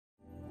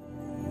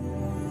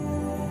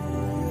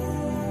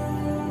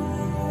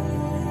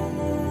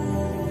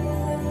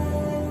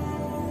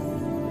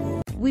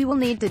We will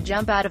need to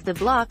jump out of the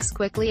blocks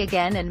quickly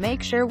again and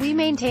make sure we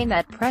maintain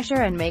that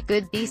pressure and make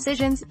good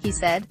decisions," he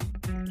said.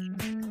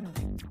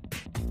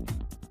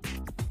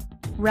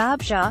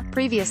 Robshaw,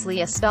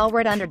 previously a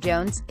stalwart under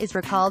Jones, is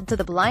recalled to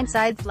the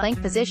blindside flank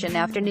position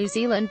after New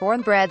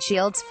Zealand-born Brad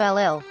Shields fell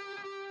ill.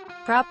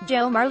 Prop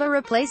Joe Marler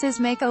replaces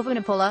Mako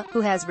Vunipola,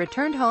 who has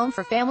returned home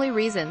for family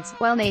reasons,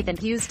 while Nathan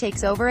Hughes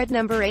takes over at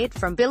number 8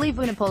 from Billy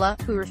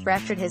Vunipola, who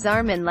refractured his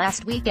arm in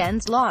last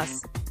weekend's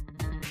loss.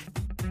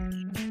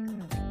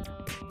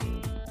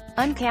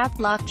 Uncapped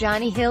lock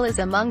Jonny Hill is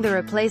among the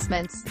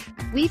replacements.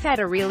 "We've had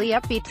a really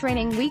upbeat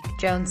training week,"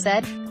 Jones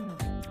said.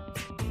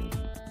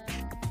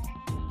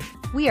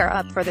 "We are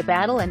up for the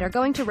battle and are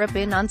going to rip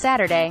in on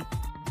Saturday.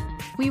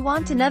 We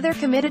want another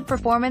committed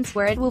performance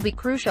where it will be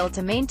crucial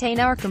to maintain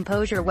our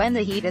composure when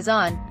the heat is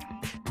on.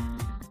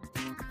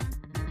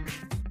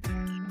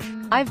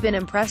 I've been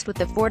impressed with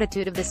the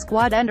fortitude of the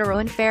squad under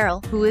Owen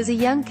Farrell, who is a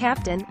young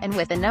captain, and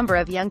with a number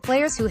of young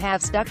players who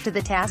have stuck to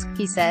the task,"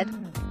 he said.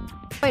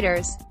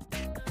 Reuters.